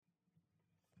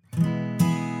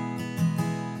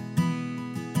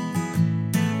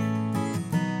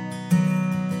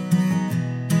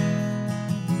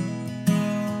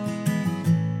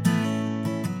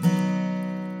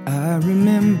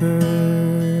remember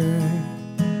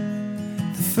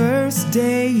the first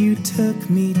day you took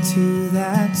me to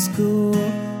that school.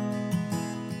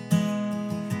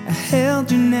 I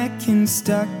held your neck and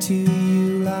stuck to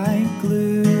you like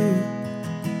glue.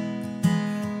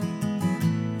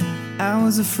 I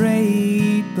was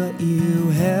afraid, but you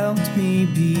helped me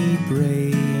be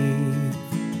brave.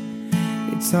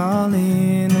 It's all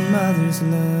in a mother's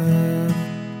love.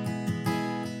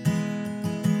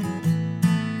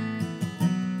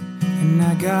 And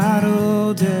I got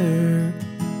older.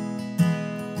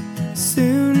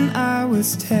 Soon I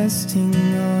was testing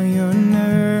all your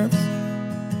nerves.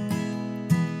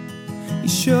 You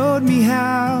showed me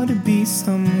how to be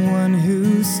someone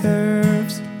who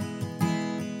serves.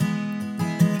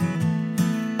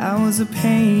 I was a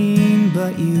pain,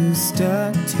 but you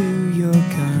stuck to your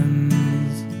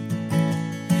guns.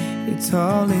 It's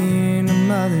all in a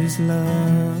mother's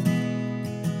love.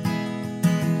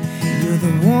 You're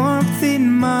the warmth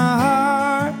in my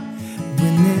heart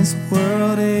when this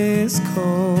world is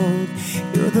cold.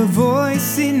 You're the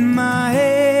voice in my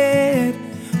head,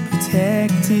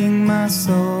 protecting my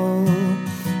soul.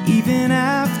 Even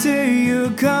after you're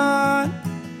gone,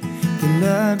 the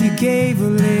love you gave will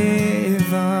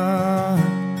live on.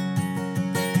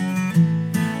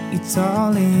 It's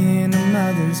all in a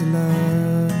mother's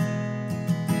love.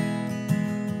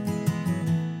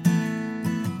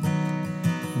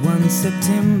 One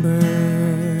September,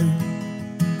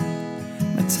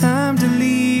 my time to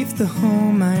leave the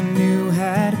home I knew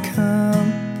had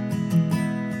come.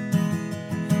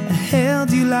 I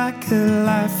held you like a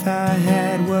life I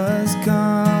had was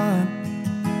gone.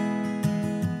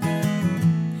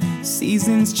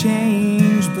 Seasons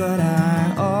change, but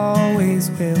I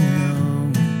always will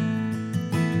know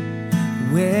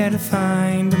where to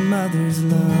find a mother's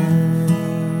love.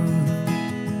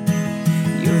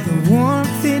 You're the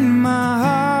warmth in my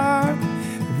heart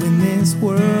when this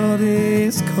world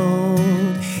is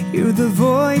cold. You're the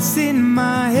voice in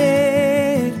my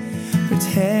head,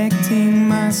 protecting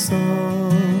my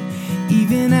soul.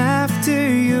 Even after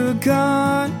you're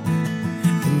gone,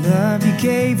 the love you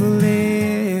gave will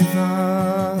live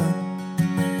on.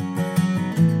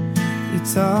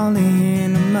 It's all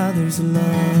in a mother's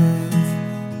love.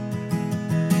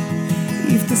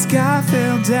 If the sky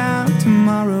fell down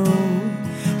tomorrow,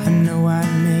 I know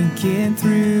I'd make it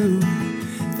through.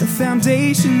 The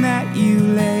foundation that you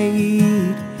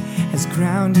laid has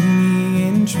grounded me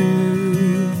in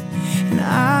truth. And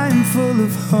I'm full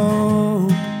of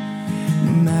hope,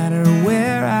 no matter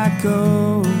where I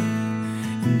go.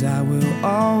 And I will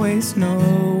always know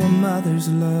a mother's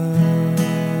love.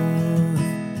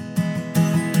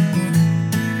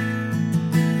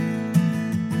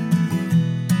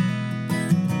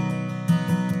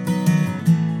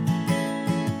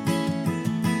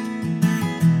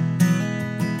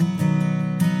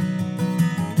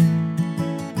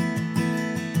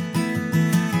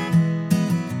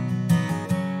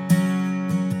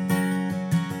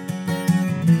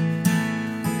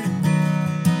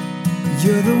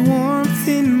 You're the warmth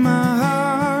in my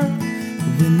heart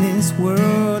when this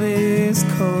world is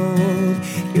cold.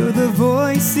 You're the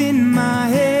voice in my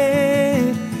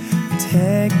head,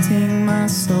 protecting my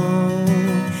soul.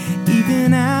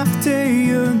 Even after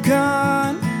you're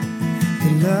gone,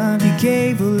 the love you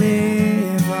gave will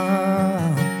live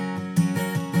on.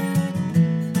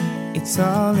 It's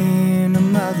all in a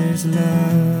mother's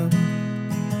love.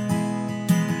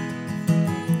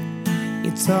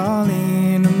 It's all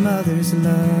in a mother's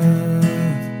love.